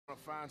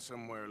Find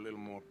somewhere a little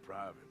more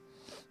private.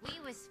 We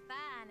was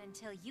fine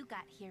until you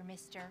got here,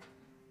 mister.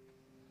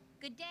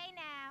 Good day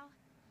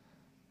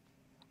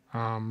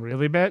now.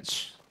 Really,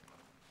 bitch?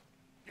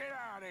 Get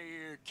out of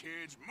here,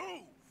 kids.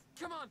 Move!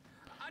 Come on.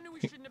 I knew we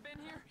shouldn't have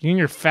been here. You and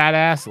your fat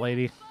ass,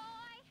 lady.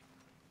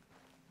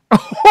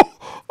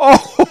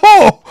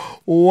 Oh,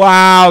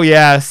 wow,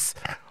 yes.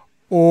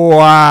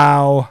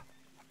 Wow.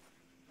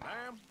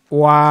 Ma'am?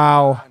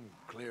 Wow. I'm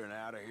clearing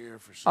out of here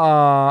for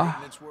some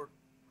maintenance work.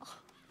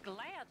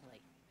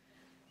 Gladly.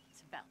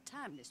 It's about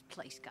time this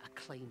place got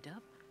cleaned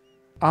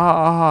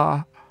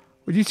up.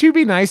 Would you two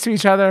be nice to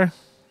each other?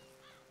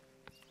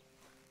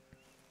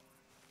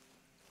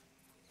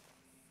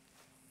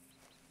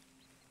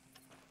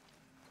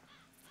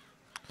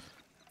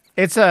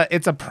 It's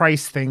a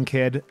price thing,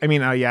 kid. I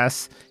mean,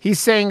 yes. He's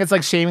saying it's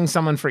like shaming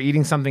someone for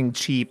eating something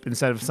cheap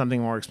instead of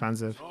something more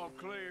expensive. All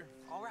clear.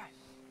 All right.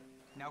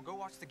 Now go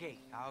watch the gate.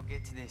 I'll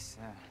get to this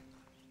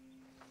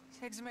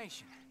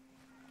exhumation.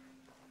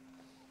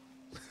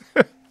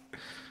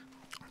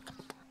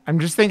 I'm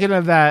just thinking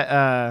of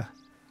that,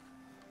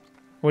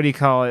 what do you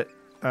call it?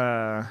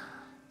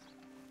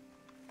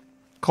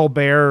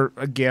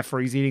 Colbert gif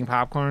where he's eating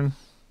popcorn.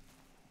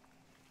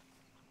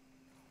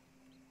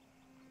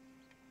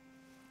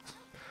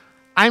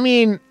 I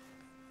mean,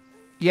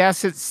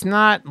 yes, it's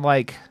not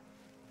like...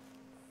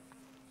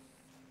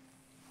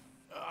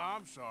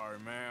 I'm sorry,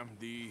 ma'am.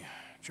 The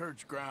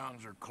church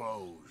grounds are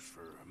closed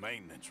for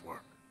maintenance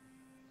work.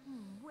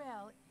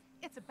 Well,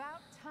 it's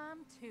about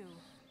time, too.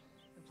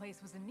 The place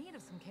was in need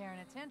of some care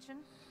and attention.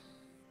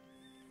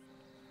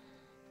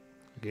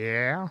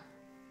 Yeah.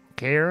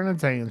 Care and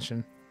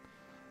attention.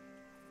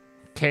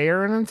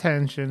 Care and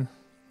attention.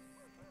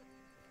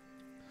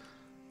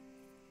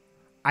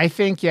 I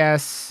think,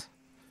 yes,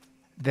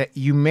 that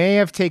you may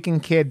have taken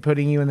kid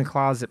putting you in the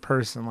closet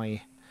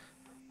personally.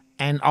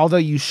 And although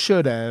you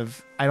should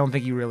have, I don't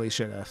think you really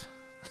should have.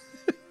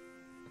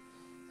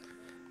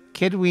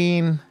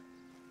 Kidween.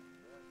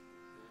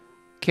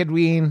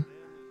 Kidween.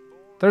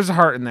 There's a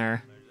heart in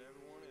there.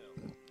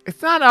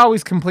 It's not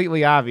always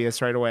completely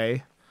obvious right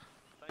away,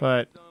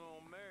 but...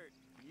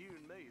 You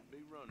and me'd be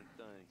running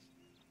things.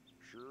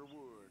 Sure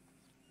would.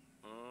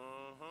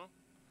 Uh-huh.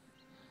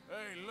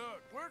 Hey,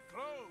 look, we're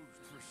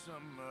closed for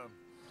some,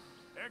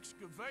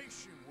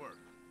 excavation work.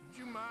 Would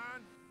you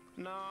mind?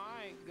 No,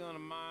 I ain't gonna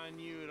mind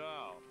you at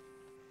all.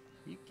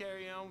 You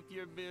carry on with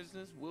your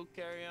business, we'll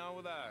carry on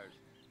with ours.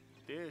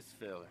 This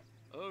fella.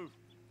 Oh,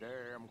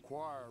 Damn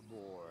choir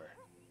boy.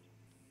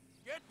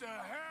 Get the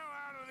hell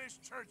out of this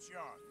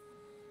churchyard.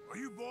 Are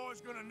you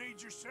boys gonna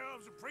need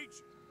yourselves a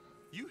preacher?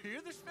 you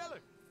hear this fella?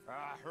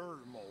 I heard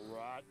him all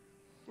right.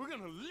 We're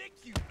gonna lick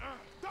you.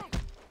 Don't!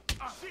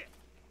 Shit!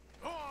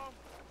 Go on!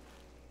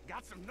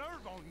 Got some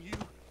nerve on you.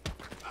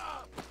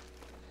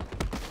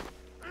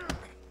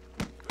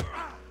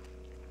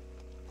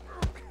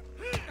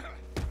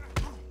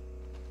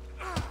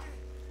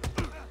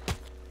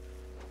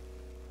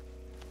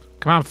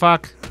 Come on,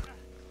 fuck.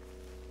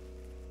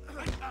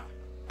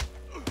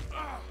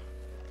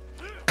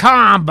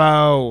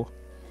 Combo.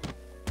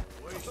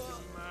 Wasting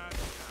my time.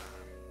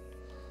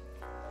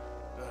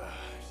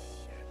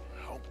 Shit.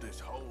 Hope this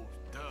hole's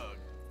dug.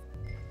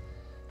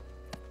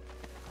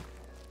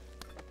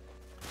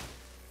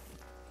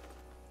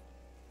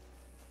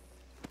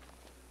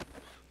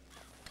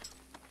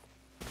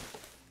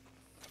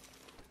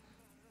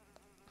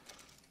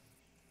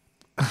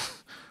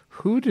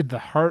 Who did the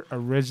heart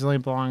originally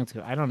belong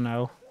to? I don't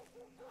know.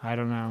 I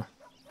don't know.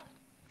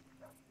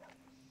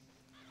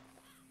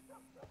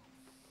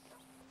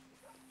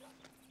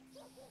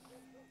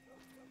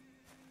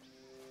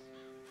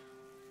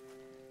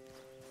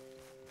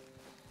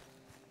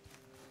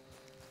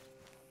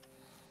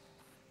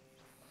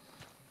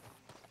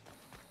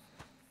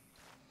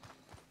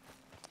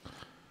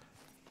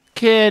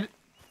 Kid,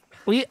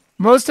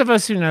 most of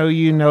us who know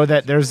you know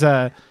that there's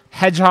a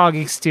hedgehog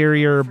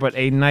exterior, but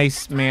a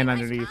nice man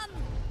underneath.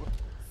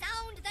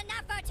 Sound the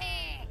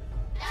Nefertiti!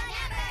 The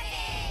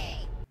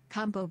Nefertiti!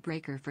 Combo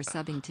breaker for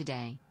subbing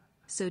today.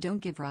 So don't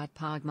give Rod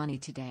Pog money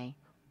today.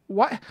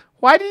 What?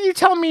 Why did you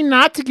tell me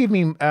not to give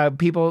me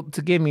people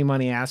to give me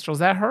money, Astrals?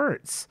 That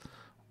hurts.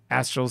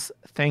 Astrals,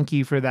 thank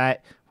you for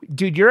that.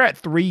 Dude, you're at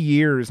 3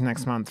 years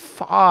next month.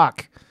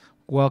 Fuck.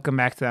 Welcome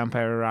back to the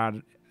Empire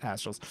Rod,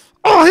 Astrals.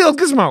 Oh, hail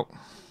Gizmo!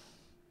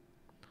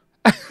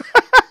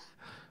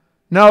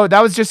 No,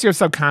 that was just your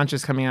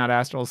subconscious coming out,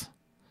 Astrals.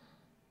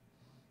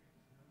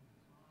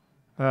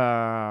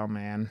 Oh,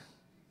 man.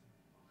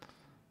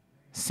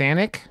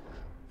 Sonic?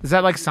 Is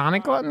that like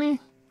Sonic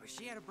Gluttony? But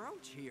she had a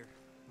brooch here.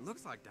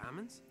 Looks like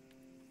diamonds.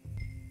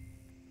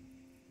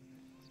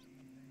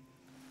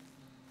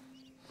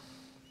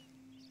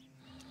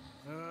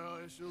 Well,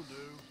 this'll do.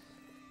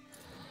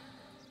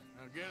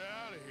 Now get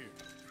out of here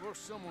before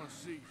someone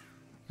sees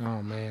you.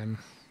 Oh, man.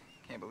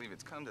 Can't believe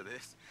it's come to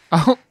this.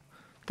 Oh,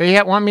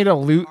 they want me to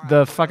loot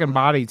the fucking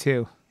body,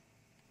 too.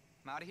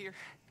 I'm out of here.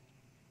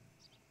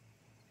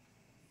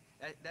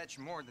 That's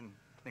more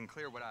than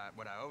clear what I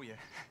owe you.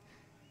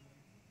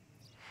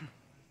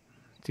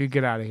 Dude,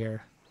 get out of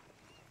here.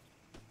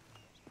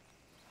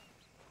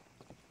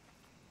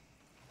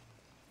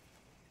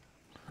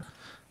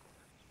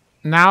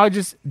 Now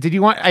did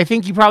you want, I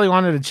think you probably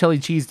wanted a chili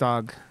cheese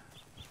dog.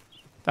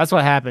 That's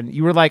what happened.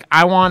 You were like,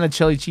 I want a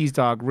chili cheese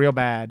dog real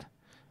bad.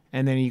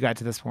 And then you got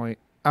to this point.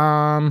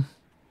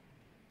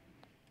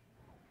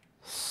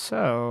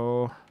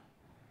 So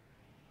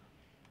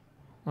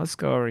let's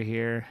go over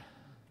here.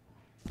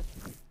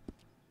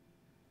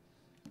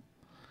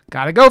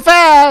 Gotta go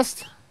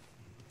fast.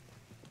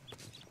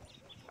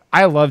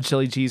 I love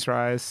chili cheese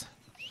fries.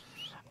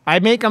 I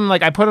make them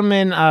like, I put them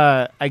in,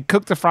 I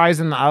cook the fries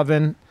in the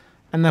oven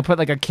and then put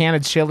like a can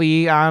of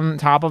chili on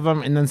top of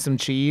them and then some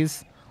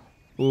cheese.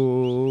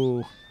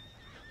 Ooh.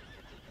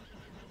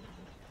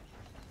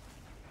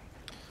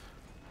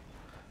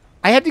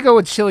 I had to go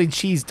with chili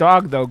cheese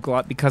dog though,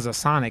 Glut, because of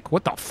Sonic.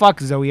 What the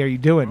fuck, Zoe, are you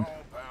doing?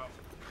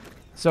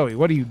 Zoe,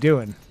 what are you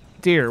doing?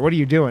 Dear, what are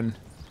you doing?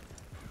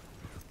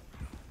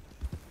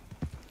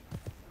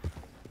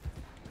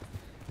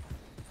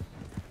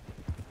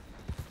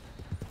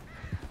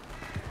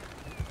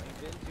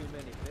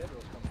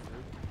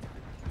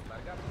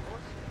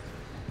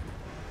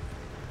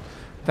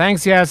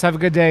 Thanks, yes. Have a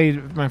good day,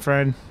 my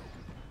friend.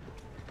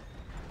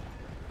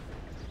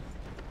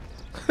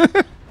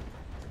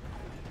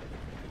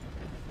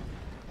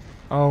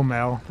 Oh,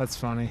 Mel. That's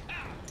funny.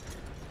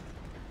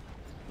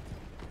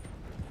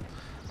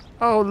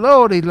 Oh,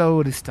 lordy,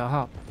 lordy,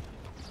 stop.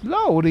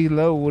 Lordy,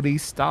 lordy,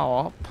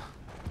 stop.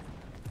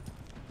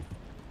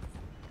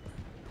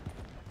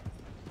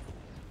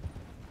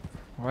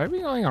 Why are we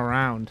going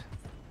around?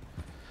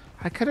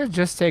 I could have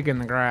just taken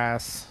the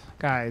grass.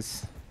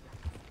 Guys.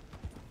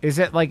 Is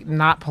it, like,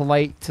 not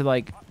polite to,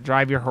 like,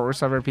 drive your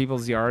horse over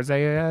people's yards, I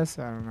guess?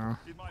 I don't know.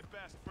 He's my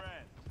best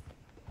friend.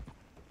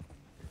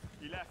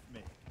 He left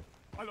me.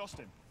 I lost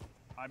him.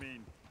 I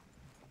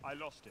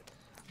lost him.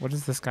 What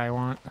does this guy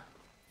want?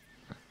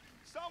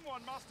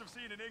 Someone must have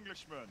seen an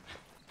Englishman.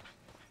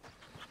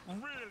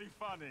 Really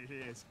funny he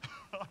is.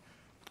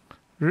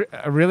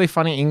 A really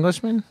funny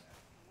Englishman?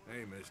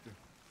 Hey, mister.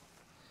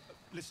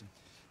 Listen,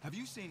 have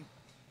you seen...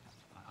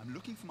 I'm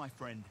looking for my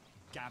friend,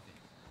 Gavin.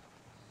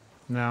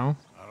 No.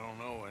 I don't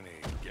know any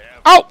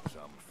Gavins, Oh!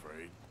 I'm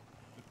afraid.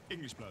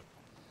 English bloke.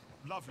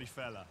 Lovely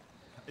fella.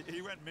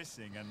 He went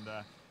missing and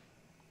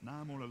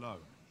now I'm all alone.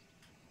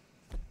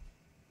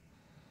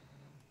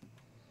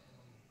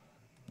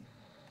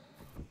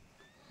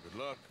 Good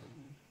luck.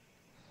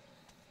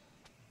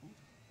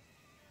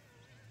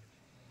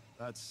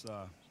 That's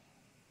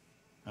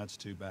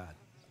too bad.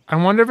 I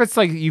wonder if it's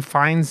like you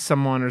find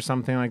someone or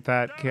something like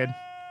that, kid.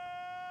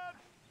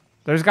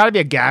 There's got to be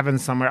a Gavin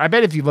somewhere. I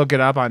bet if you look it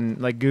up on,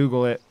 like,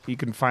 Google it, you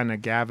can find a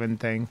Gavin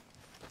thing.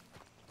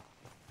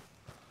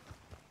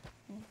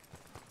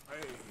 Hey,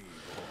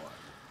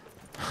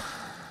 boy.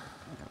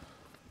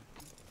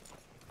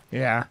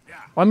 Yeah.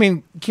 Well, I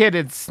mean, kid,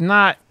 it's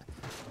not...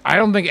 I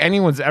don't think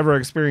anyone's ever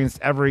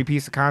experienced every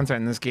piece of content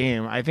in this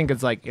game. I think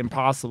it's, like,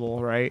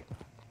 impossible, right?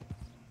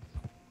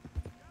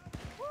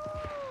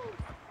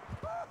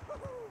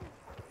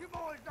 You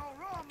boys don't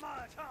run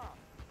much, huh?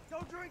 Go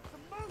drink some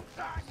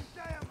moonshine, you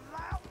damn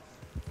louts!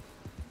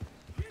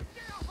 Get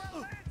down,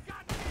 brother!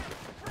 Goddamn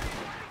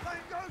freeway!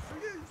 Same goes for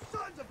you,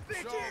 sons of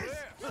bitches!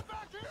 Get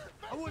back here!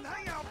 I wouldn't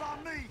hang out by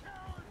me.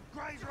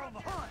 Grays are on the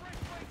hunt.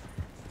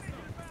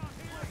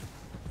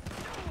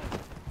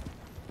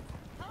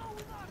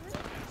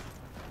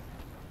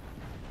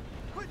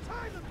 Quit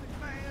timing me,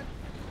 man!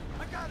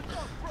 I got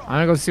enough, bro. I'm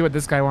gonna go see what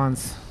this guy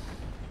wants.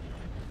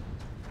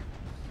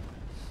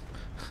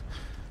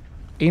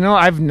 You know,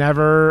 I've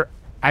never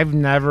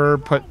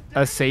put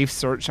a safe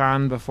search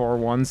on before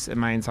once in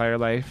my entire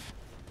life.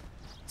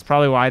 It's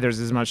probably why there's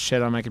as much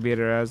shit on my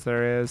computer as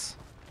there is.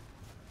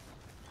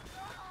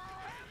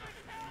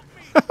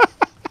 Where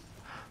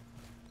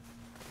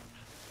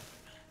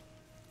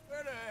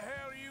the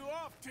hell are you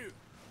off to?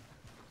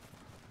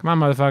 Come on,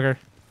 motherfucker.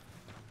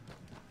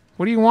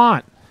 What do you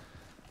want?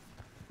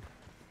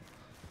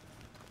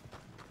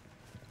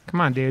 Come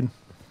on, dude.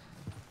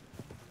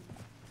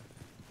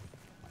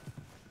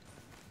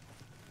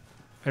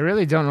 I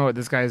really don't know what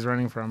this guy is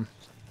running from.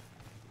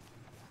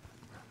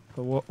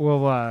 But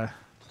we'll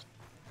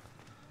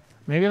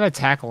maybe if I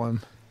tackle him.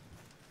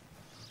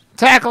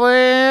 Tackle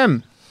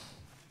him!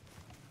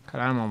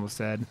 God, I'm almost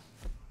dead.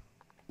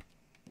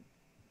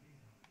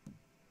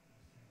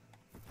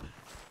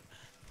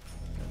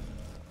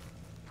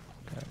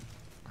 Okay.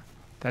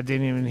 That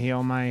didn't even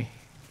heal my...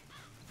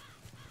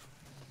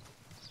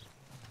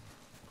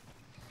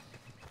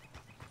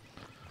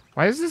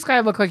 Why does this guy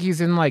look like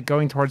he's in, like,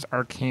 going towards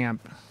our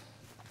camp?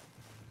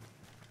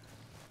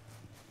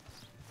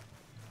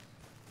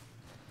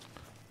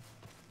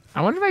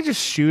 I wonder if I just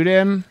shoot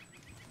him,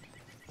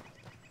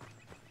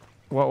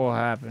 what will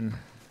happen?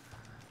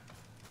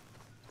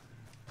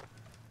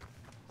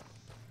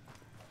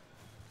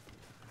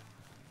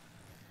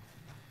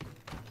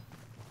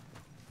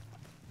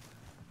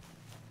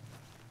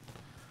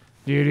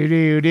 Do do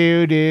do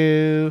do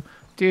do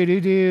do do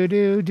do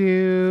do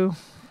do.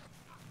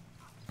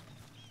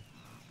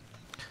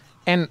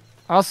 And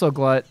also,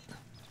 Glut,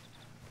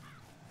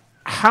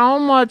 How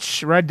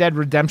much Red Dead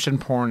Redemption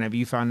porn have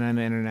you found on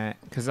the internet?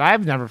 Because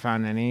I've never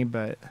found any,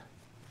 but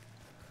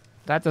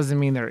that doesn't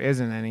mean there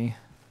isn't any.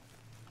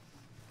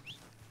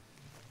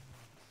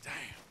 Damn.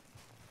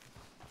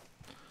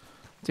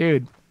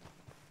 Dude,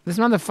 this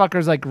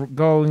motherfucker's like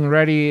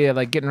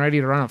getting ready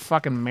to run a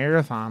fucking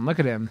marathon. Look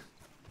at him.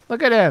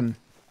 Look at him.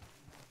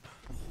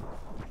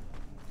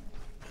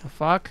 The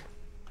fuck?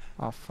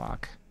 Oh,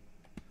 fuck.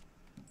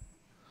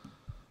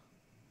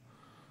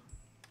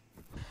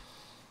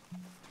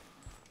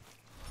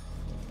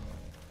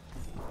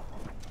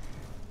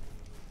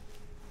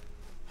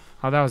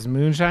 Oh, that was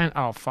moonshine?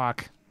 Oh,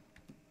 fuck.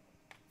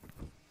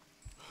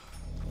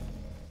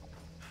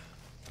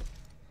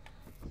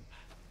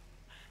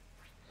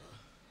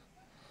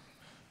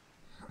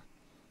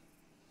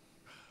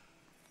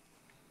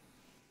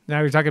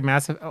 Now you're talking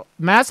Mass Effect. Oh,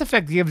 Mass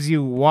Effect gives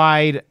you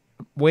way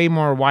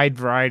more wide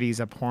varieties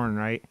of porn,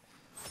 right?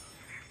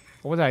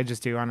 What did I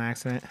just do on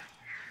accident?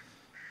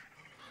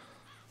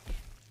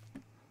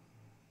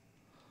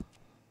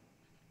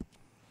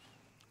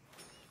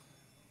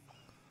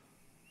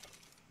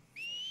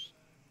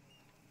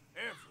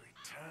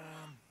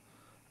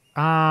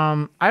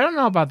 I don't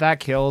know about that,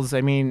 Kills. I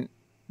mean,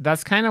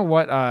 that's kind of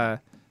what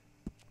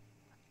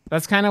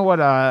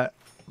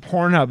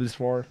Pornhub is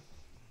for.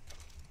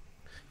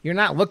 You're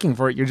not looking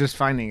for it, you're just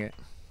finding it.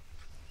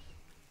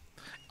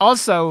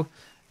 Also,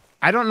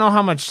 I don't know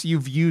how much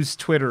you've used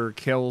Twitter,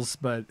 Kills,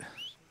 but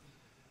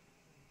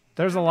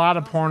there's a lot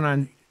of porn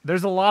on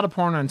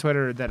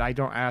Twitter that I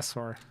don't ask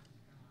for.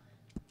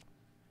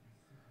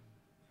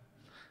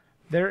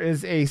 There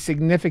is a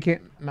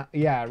significant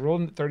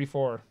Rule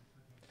 34.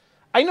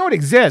 I know it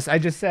exists. I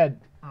just said,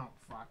 oh,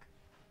 fuck.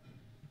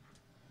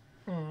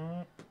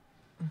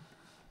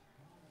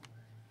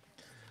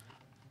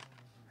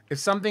 If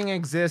something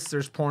exists,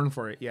 there's porn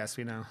for it. Yes,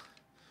 we know.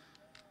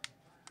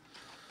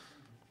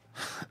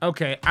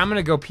 Okay, I'm going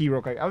to go pee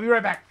real quick. I'll be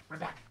right back.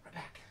 Right back.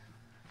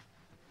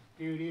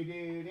 Do, do,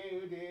 do,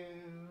 do, do.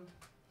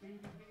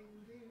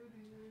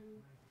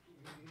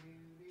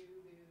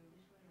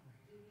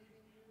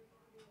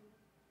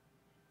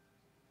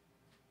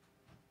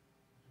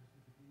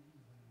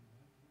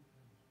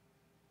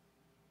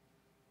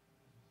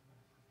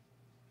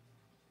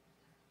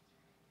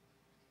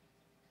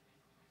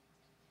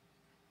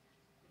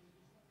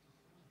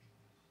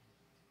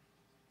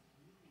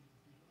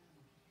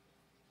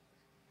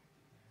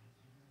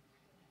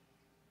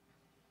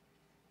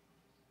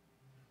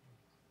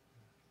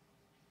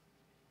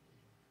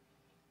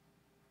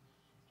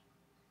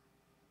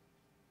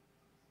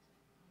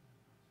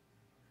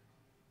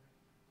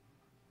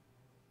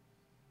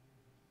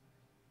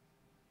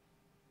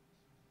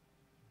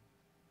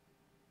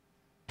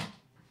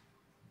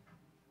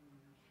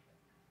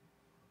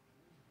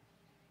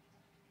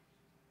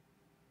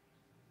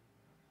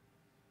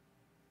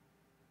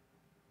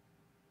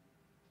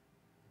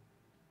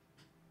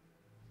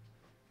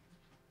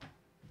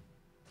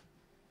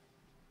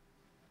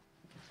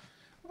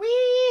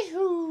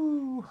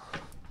 Wee-hoo!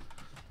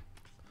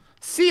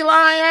 Sea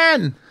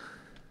lion!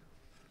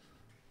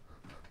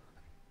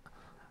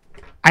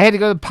 I had to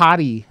go to the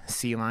potty,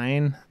 sea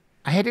lion.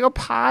 I had to go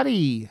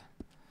potty.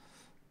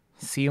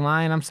 Sea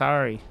lion, I'm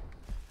sorry.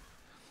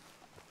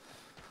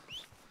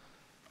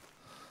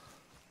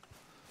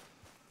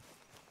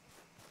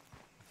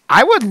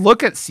 I would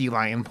look at sea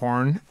lion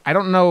porn. I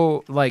don't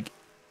know, like,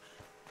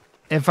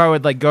 if I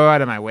would, like, go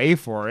out of my way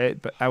for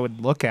it, but I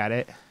would look at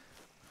it.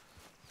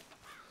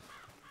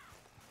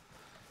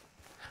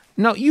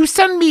 No, you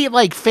send me,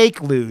 like,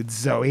 fake lewds,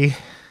 Zoe.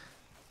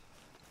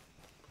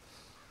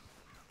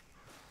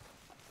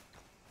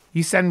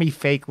 You send me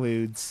fake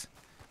lewds.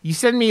 You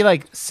send me,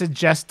 like,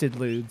 suggested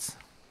lewds.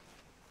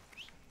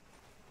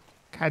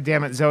 God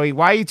damn it, Zoe.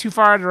 Why are you too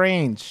far out of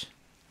range?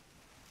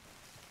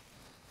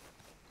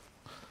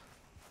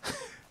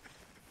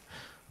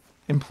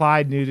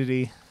 Implied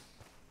nudity.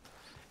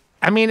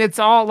 I mean, it's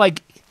all,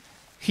 like...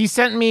 He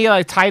sent me,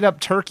 like, tied-up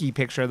turkey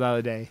picture the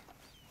other day.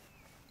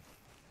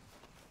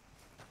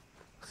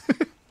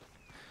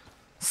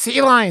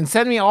 Sea lion,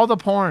 send me all the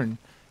porn.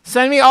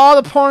 Send me all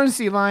the porn,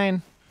 sea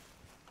lion.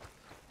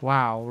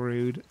 Wow,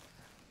 rude.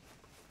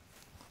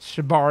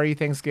 Shibari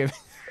Thanksgiving.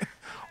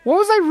 What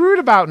was I rude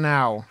about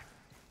now?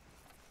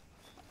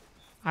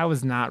 I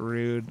was not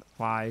rude.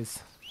 Lies.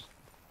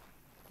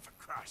 For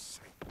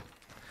Christ's sake.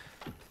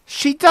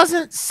 She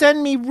doesn't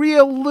send me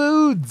real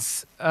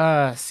lewds,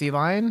 sea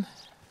lion.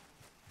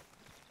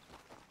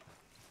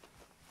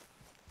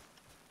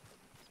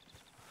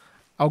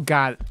 Oh,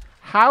 God.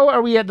 How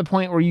are we at the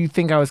point where you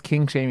think I was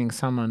king-shaming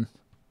someone?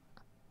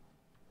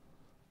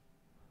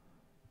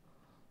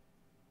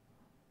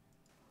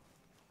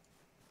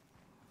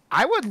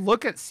 I would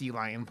look at sea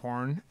lion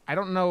porn. I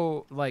don't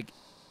know, like,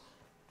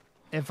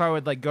 if I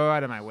would, like, go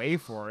out of my way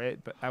for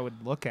it, but I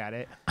would look at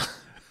it.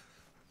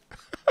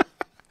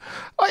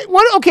 Wait,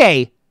 what?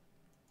 Okay.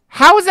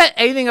 How is that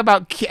anything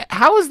about...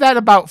 How is that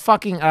about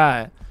fucking...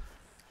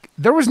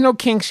 There was no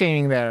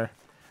kink-shaming there.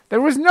 There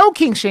was no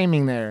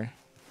kink-shaming there.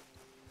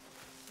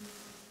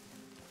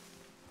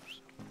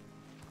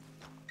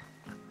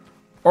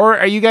 Or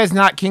are you guys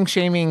not kink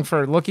shaming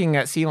for looking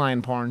at sea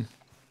lion porn?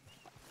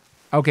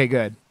 Okay,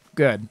 good.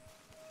 Good.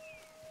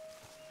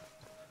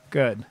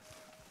 Good.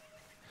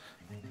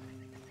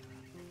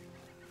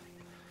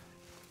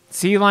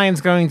 Sea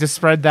lion's going to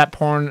spread that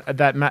porn,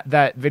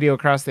 that video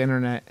across the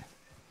internet.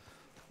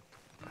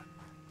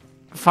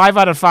 5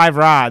 out of 5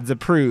 rods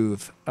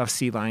approve of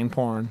sea lion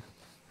porn.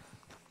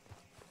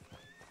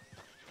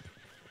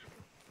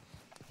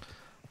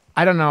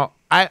 I don't know.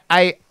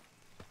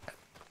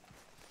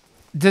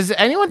 Does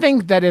anyone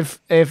think that if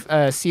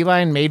a sea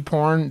lion made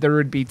porn, there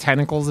would be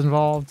tentacles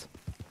involved?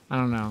 I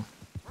don't know.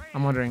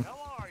 I'm wondering.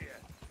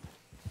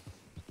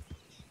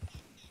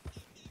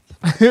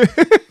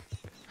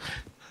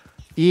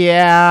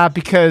 Yeah,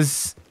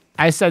 because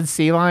I said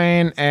sea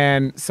lion,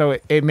 and so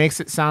it makes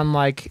it sound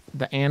like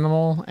the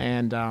animal,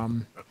 and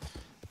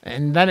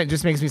then it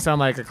just makes me sound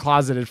like a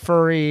closeted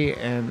furry,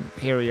 and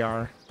here we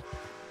are.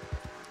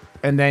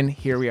 And then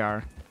here we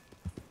are.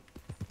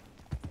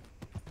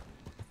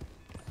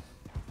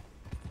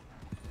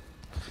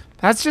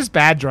 That's just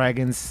Bad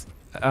Dragons,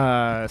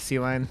 sea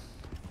lion.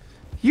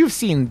 You've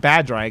seen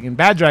Bad Dragon.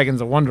 Bad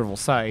Dragon's a wonderful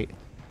sight,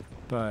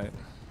 but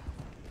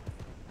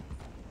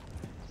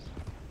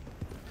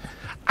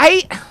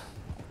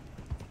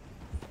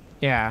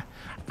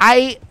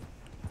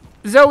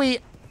Zoe,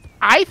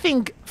 I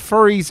think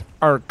furries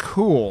are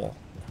cool.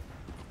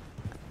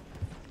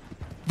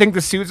 I think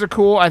the suits are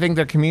cool. I think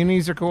the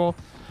communities are cool.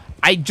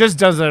 It just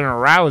doesn't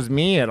arouse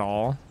me at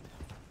all.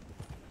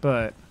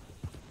 But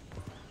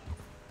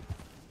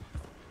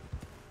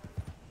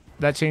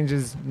that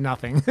changes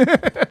nothing.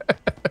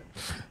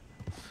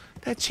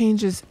 That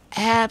changes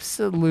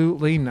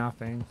absolutely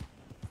nothing.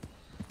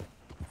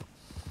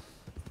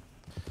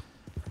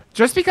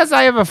 Just because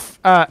I have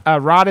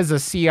a rod as a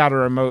sea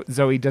otter emote,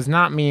 Zoe, does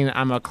not mean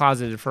I'm a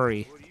closeted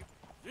furry.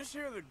 This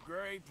here the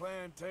Gray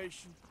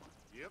Plantation?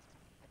 Yep.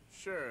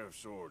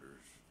 Sheriff's orders.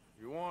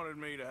 You wanted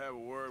me to have a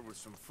word with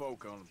some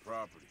folk on the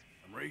property.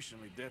 I'm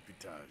recently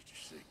deputized, you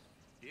see.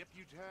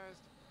 Deputized?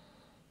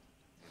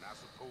 And I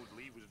suppose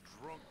Lee was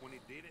drunk when he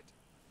did it?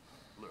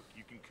 Look,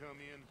 you can come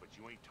in, but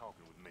you ain't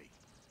talking with me.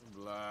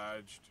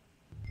 Obliged.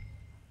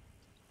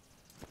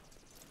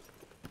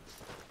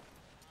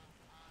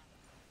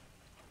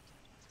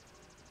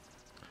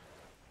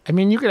 I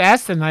mean, you could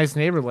ask the nice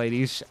neighbor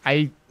ladies.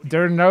 I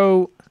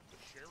don't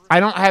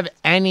have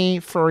any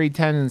furry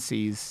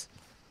tendencies,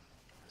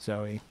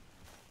 Zoe.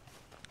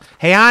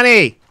 Hey,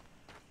 Annie!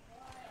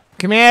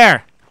 Come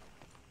here!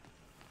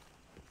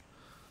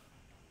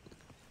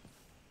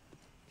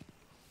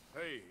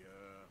 Hey,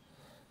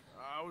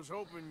 I was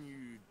hoping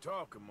you'd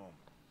talk a moment.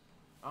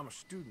 I'm a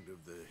student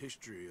of the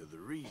history of the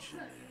region,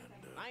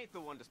 and I ain't the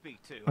one to speak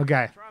to.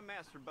 Okay. Try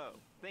Master Bo.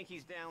 Think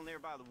he's down there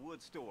by the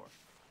wood store.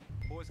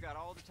 Boy's got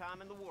all the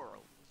time in the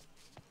world.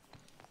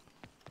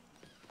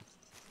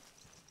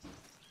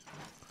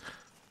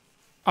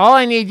 All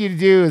I need you to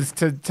do is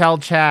to tell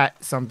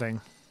chat something.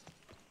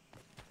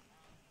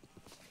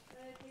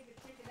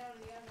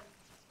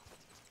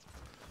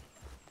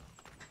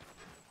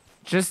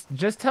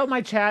 Just tell my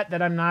chat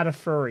that I'm not a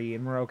furry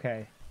and we're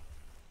okay.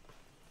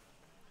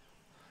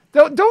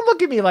 Don't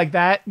look at me like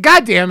that.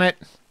 God damn it.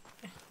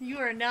 You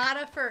are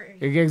not a furry.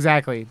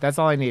 Exactly. That's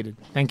all I needed.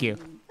 Thank you.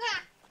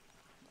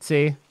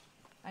 See?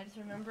 I just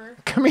remember.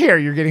 Come here.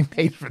 You're getting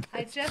paid for this.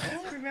 I just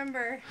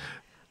remember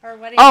our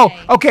wedding Oh, day.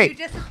 okay. You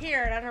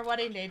disappeared on our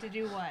wedding day to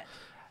do what?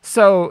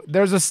 So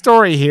there's a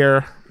story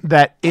here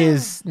that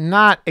is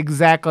not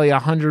exactly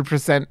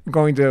 100%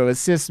 going to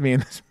assist me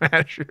in this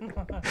matter.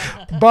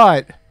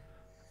 But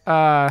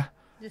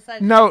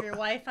Decided to leave your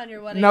wife on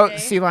your wedding day?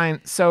 Sea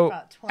Lion. So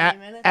About 20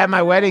 minutes at my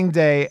ago? wedding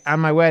day, on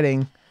my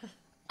wedding,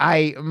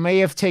 I may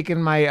have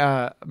taken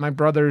my my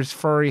brother's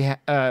furry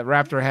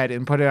raptor head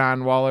and put it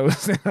on while I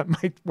was in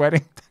my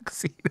wedding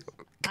tuxedo.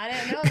 I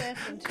didn't know this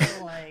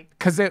until like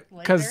because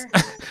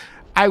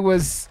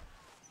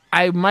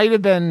I might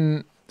have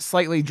been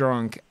slightly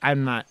drunk.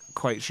 I'm not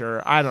quite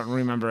sure. I don't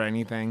remember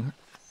anything.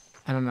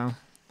 I don't know.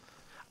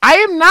 I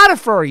am not a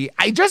furry.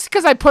 Just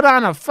because I put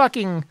on a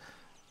fucking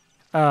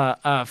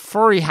a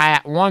furry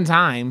hat one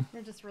time.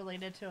 You're just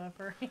related to a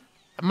furry.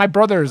 My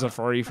brother is a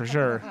furry for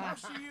sure. I'll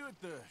see you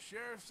at the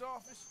sheriff's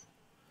office.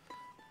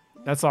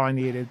 That's all I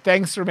needed.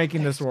 Thanks for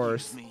making this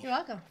worse. You're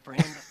welcome.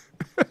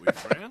 We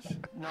friends?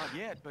 Not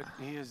yet, but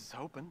he is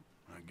hoping.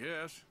 I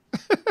guess.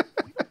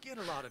 We get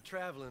a lot of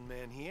traveling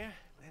men here,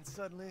 and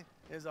suddenly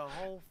there's a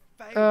whole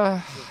family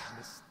of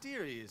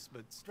mysterious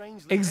but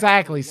strangely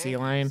Exactly, Sea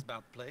Lion.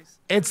 about the place.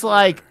 It's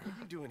like What are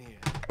you doing here?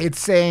 it's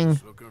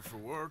saying Looking for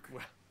work.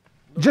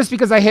 just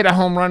because I hit a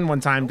home run one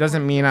time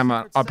doesn't mean I'm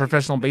a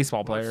professional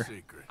baseball player.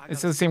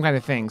 It's the same kind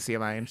of thing, Sea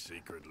Lion.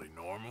 Secretly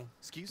normal.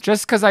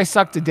 Just because I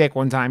sucked a dick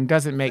one time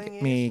doesn't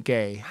make me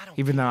gay,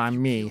 even though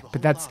I'm me.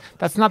 But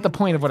that's not the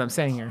point of what I'm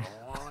saying here.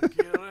 I want to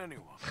kill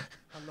anyone.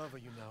 I love her,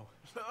 you know.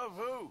 Love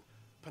who?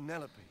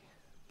 Penelope.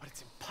 But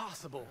it's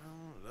impossible.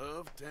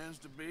 Love tends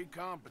to be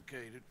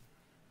complicated.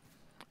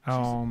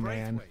 Oh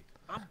man.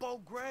 I'm Bo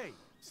Gray.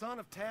 son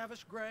of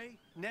Tavish Gray,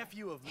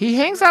 nephew of... He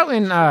hangs out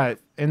in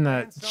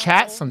the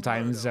chat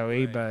sometimes,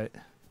 Zoe, but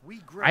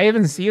I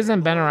haven't seen. He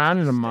hasn't been around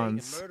in a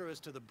month.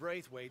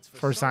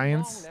 For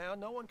science.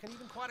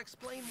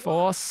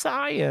 For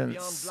science.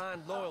 Beyond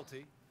blind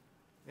loyalty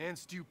and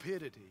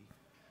stupidity.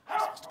 I'm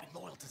supposed to be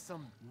loyal to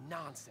some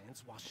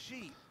nonsense while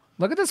she...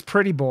 Look at this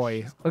pretty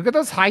boy. Look at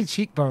those high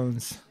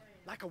cheekbones.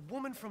 Like a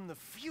woman from the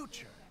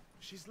future.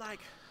 She's like...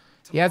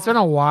 Yeah, it's been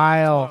a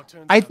while.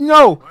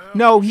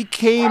 No, he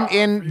came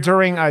in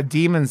during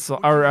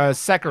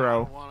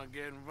Sekiro.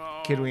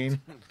 Kidween.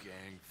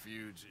 Gang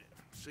feuds.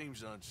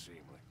 Seems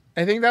unseemly.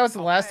 I think that was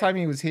the last time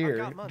he was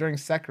here during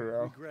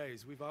Sekiro.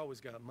 We've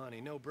always got money.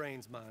 No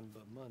brains, mine,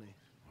 but money.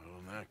 Well,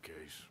 in that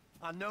case.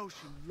 I know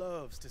she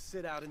loves to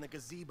sit out in the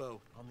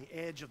gazebo on the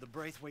edge of the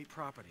Braithwaite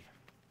property.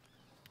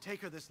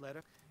 Take her this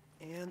letter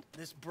and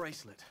this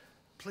bracelet,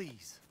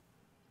 please.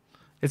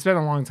 It's been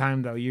a long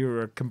time, though. You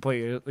were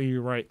completely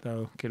right,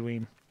 though,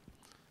 Kidween.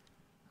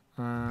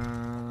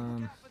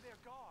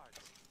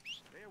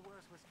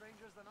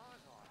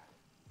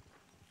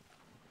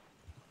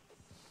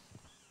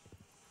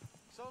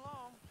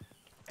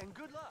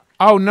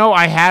 Oh, no,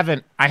 I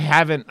haven't. I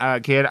haven't,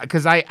 kid,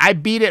 because I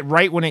beat it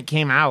right when it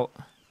came out.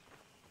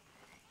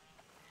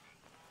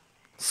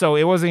 So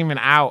it wasn't even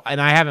out, and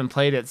I haven't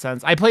played it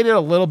since. I played it a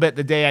little bit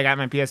the day I got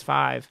my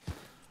PS5.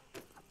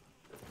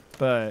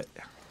 But...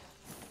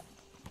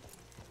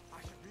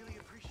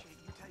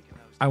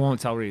 I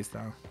won't tell Reese,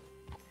 though.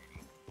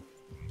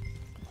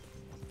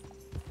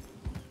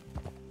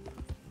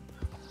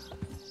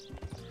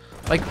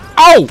 Like,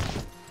 oh!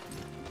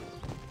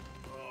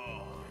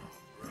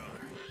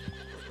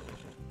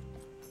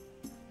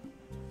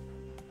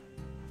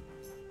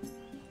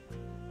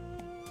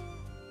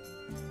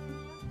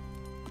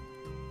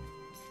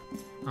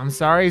 I'm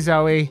sorry,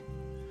 Zoe.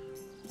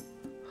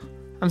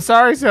 I'm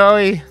sorry,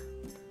 Zoe.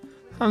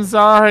 I'm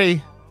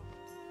sorry.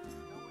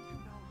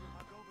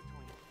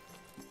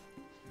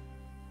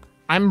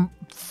 I'm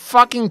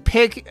fucking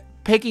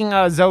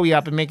picking Zoe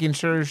up and making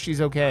sure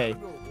she's okay.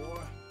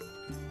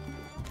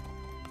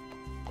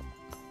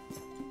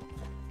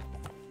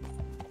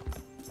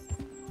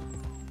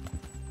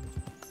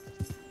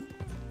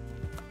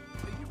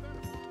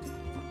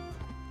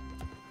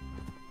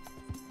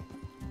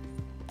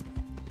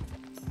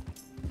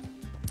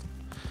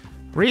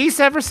 Reese,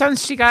 ever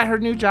since she got her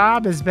new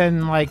job, has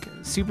been like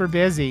super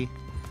busy.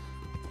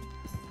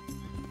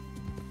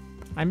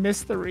 I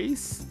miss the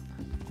Reese.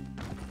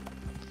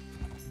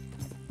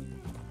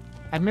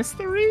 I miss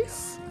the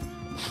Reese.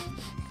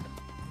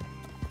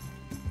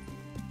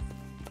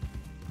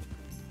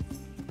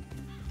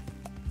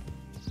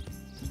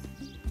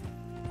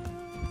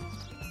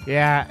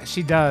 Yeah,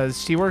 she does.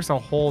 She works a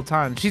whole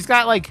ton. She's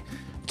got like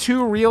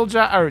two real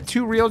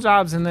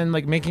jobs and then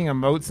like making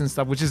emotes and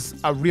stuff, which is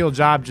a real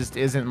job, just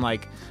isn't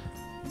like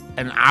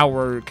an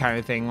hour kind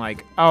of thing.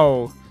 Like,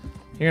 oh,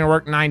 you're gonna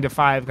work 9 to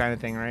 5 kind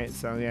of thing, right?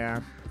 So yeah.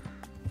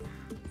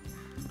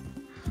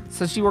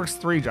 So she works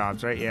 3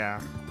 jobs, right? Yeah.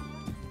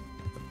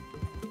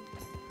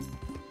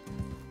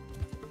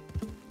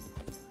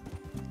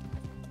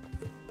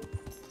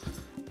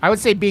 I would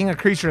say being a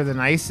creature of the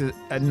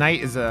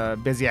night is a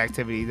busy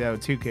activity, though,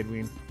 too,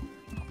 Kidween.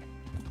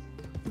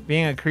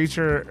 Being a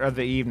creature of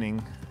the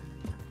evening.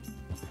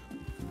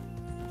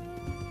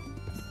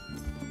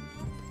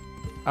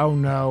 Oh,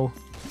 no.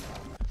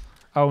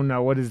 Oh,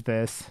 no. What is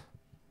this?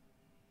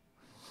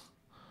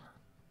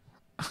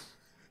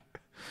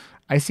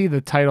 I see the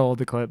title of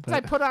the clip. But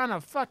I put on a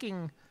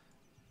fucking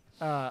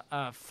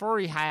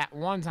furry hat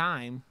one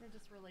time. You're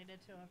just related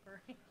to a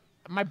furry.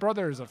 My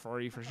brother is a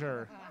furry, for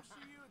sure.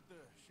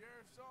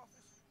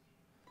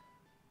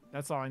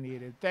 That's all I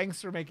needed.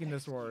 Thanks for making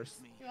this worse.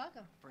 You're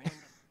welcome. We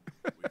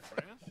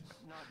friends?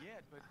 Not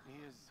yet, but he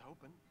is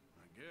hoping.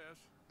 I guess.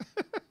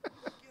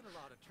 Get a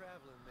lot of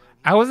traveling, man.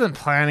 I wasn't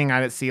planning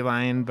on it, Sea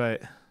Lion,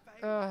 but...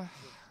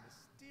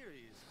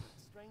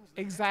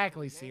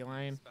 exactly, Sea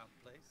Lion.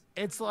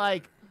 It's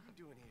like...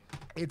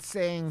 It's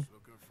saying...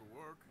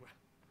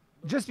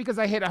 Just because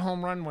I hit a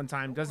home run one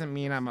time doesn't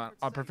mean I'm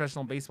a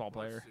professional baseball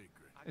player.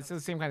 It's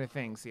the same kind of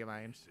thing, Sea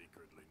Lion.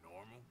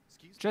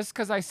 Just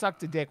because I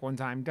sucked a dick one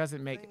time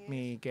doesn't make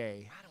me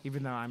gay,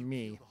 even though I'm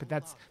me. But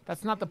that's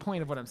not the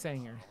point of what I'm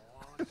saying here.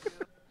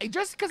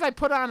 Just because I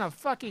put on a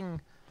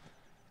fucking...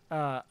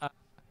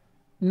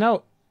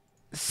 no.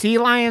 Sea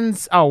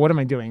Lions... Oh, what am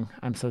I doing?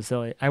 I'm so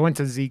silly. I went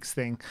to Zeke's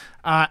thing.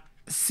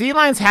 Sea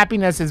Lion's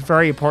happiness is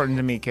very important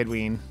to me,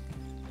 Kidween.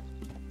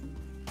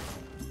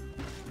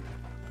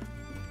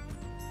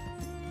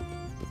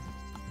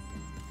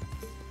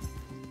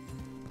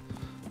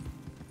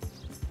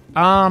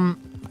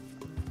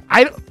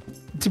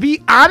 To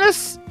be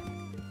honest,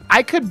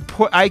 I could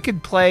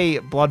play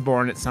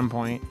Bloodborne at some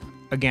point.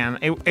 Again,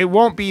 it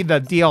won't be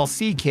the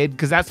DLC, kid,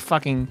 because that's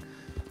fucking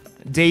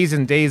days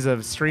and days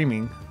of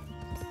streaming.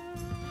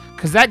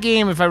 Because that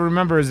game, if I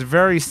remember, is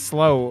very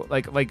slow.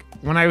 Like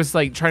when I was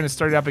like trying to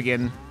start it up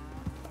again,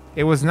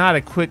 it was not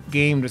a quick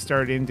game to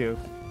start into.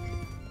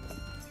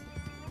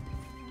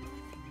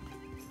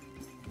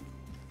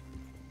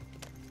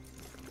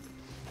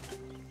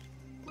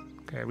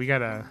 we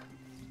gotta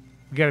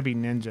be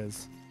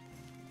ninjas.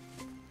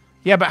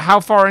 Yeah, but how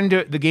far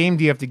into the game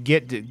do you have to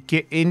get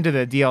into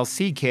the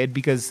DLC, kid?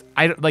 Because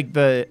I don't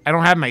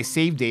have my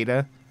save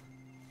data.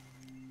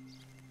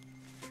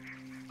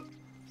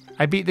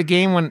 I beat the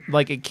game when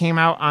it came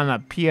out on a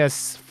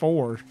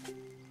PS4.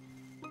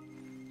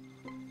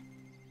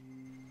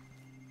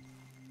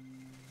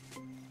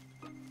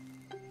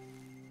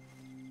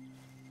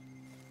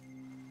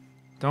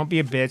 Don't be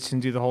a bitch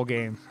and do the whole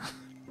game.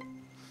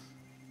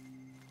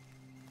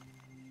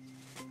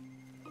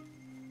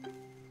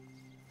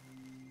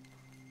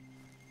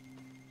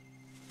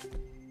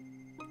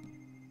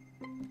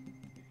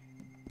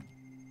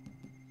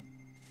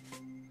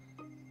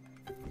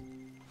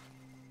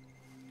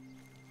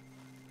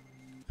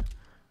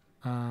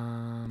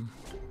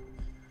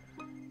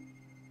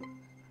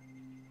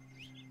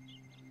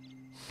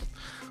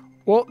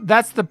 Well,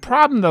 that's the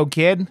problem though,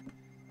 kid.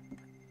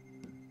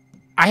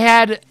 I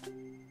had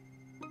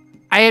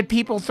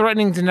people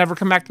threatening to never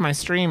come back to my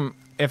stream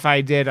if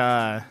I did The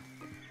time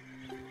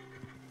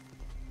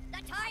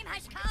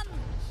has come.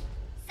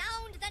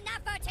 Sound the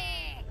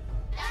Neferti.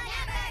 The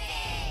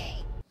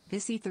Neferti.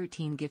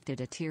 Vissy13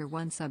 gifted a tier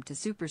 1 sub to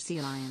Super Sea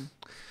Lion.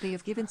 They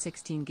have given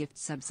 16 gift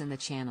subs in the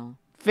channel.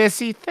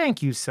 Vissy,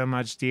 thank you so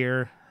much,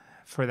 dear,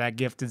 for that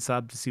gifted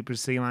sub to Super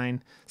Sea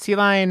Lion. Sea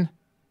Lion.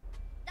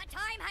 The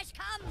time has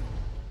come.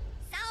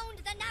 Sound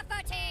the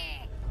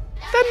Neferti.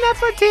 The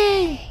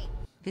Neferti.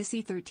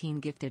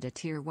 Vissy13 gifted a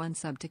tier 1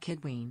 sub to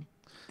Kidween.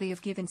 They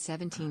have given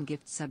 17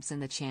 gift subs in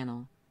the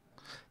channel.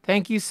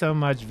 Thank you so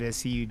much,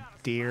 Vissy, you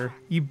dear.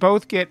 You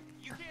both get...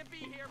 You can't be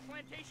here,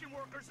 plantation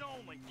workers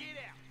only. Get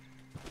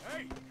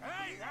out.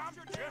 Hey, I'm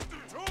just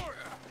a tour.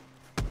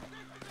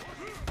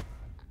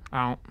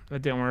 Oh,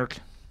 that didn't work.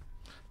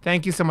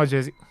 Thank you so much,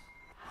 Vissy.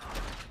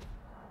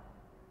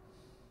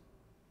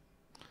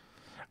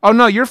 Oh,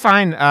 no, you're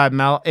fine,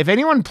 Mel. If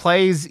anyone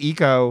plays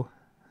Eco,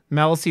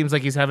 Mel seems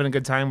like he's having a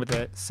good time with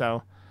it,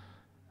 so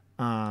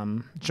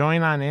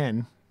join on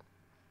in.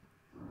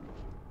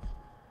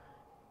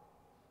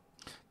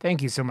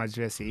 Thank you so much,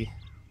 Vissy.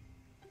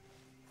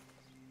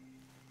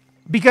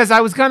 Because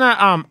I was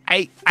gonna,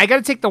 I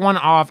gotta take the one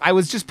off. I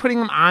was just putting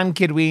him on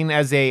Kidween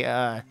as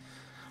a,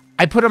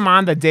 I put him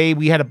on the day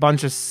we had a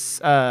bunch of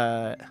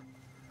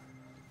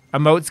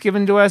emotes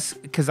given to us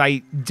because I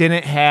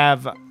didn't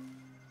have...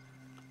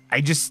 I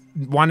just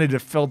wanted to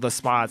fill the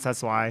spots,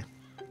 that's why.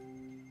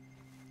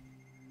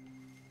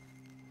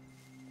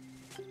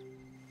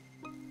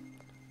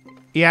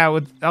 Yeah,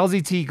 with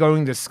LZT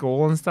going to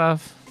school and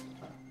stuff.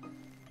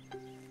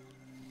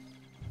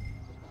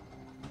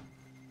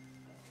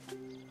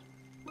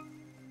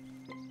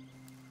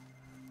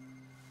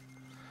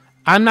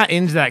 I'm not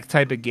into that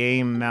type of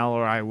game, Mel,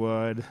 or I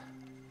would.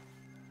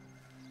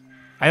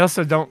 I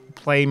also don't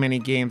play many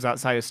games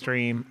outside of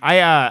stream.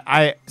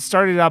 I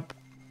started up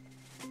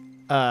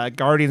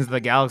Guardians of the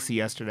Galaxy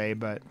yesterday,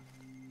 but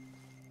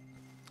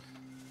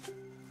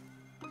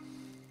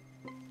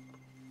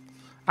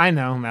I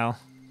know, Mel.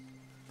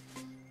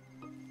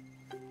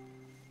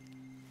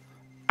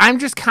 I'm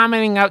just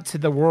commenting out to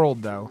the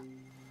world, though.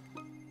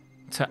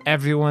 To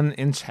everyone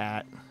in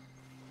chat.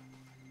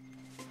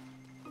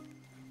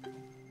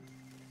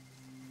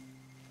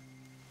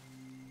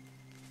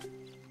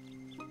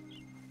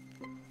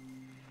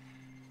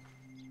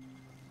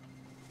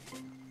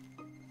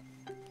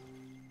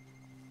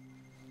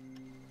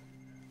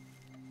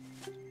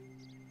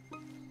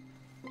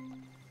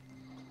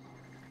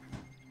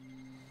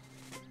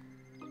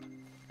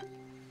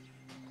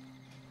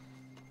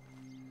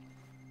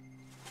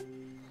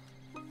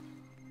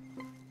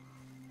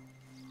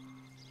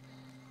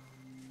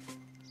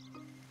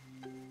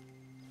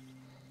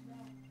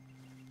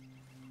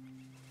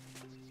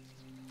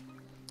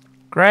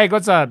 Greg,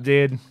 what's up,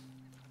 dude?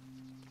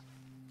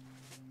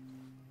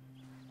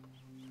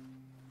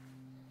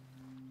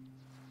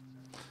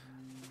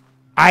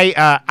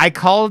 I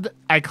called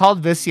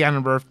Vissy on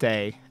her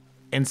birthday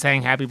and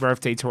sang happy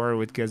birthday to her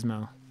with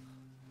Gizmo.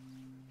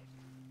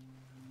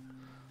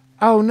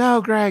 Oh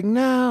no, Greg,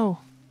 no.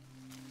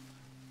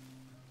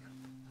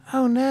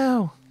 Oh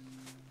no.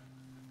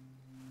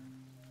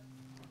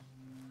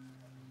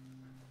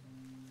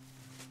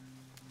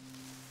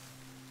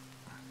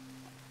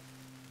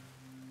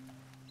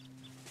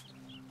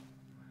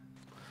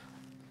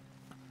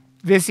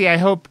 Vissy, I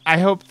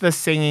hope the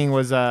singing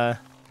was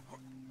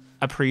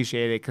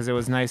appreciated because it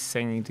was nice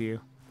singing to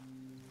you.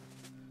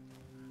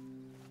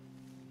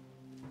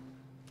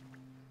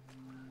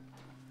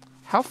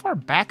 How far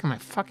back am I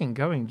fucking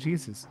going?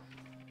 Jesus.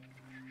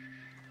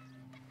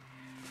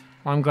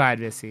 Well, I'm glad,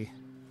 Vissy.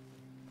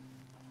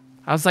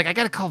 I was like, I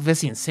gotta call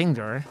Vissy and sing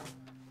to her.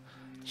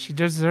 She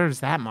deserves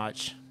that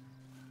much.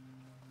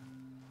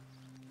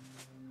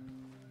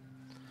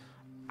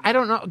 I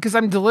don't know, because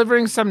I'm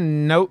delivering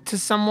some note to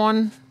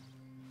someone.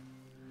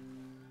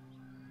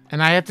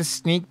 And I have to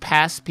sneak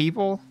past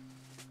people.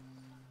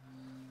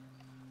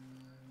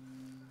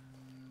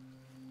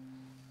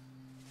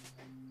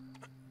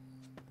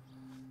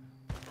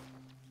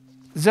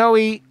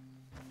 Zoe,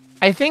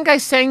 I think I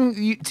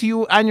sang to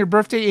you on your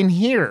birthday in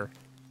here.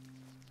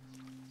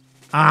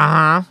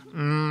 Uh-huh.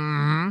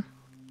 Mm-hmm.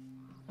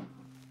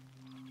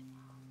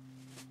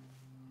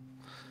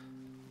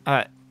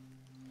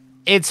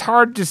 It's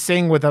hard to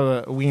sing with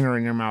a wiener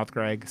in your mouth,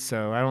 Greg,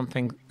 so I don't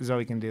think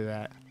Zoe can do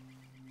that.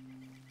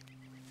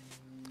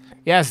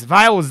 Yes,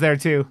 Vile was there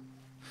too.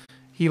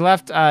 He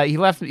left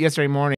yesterday morning.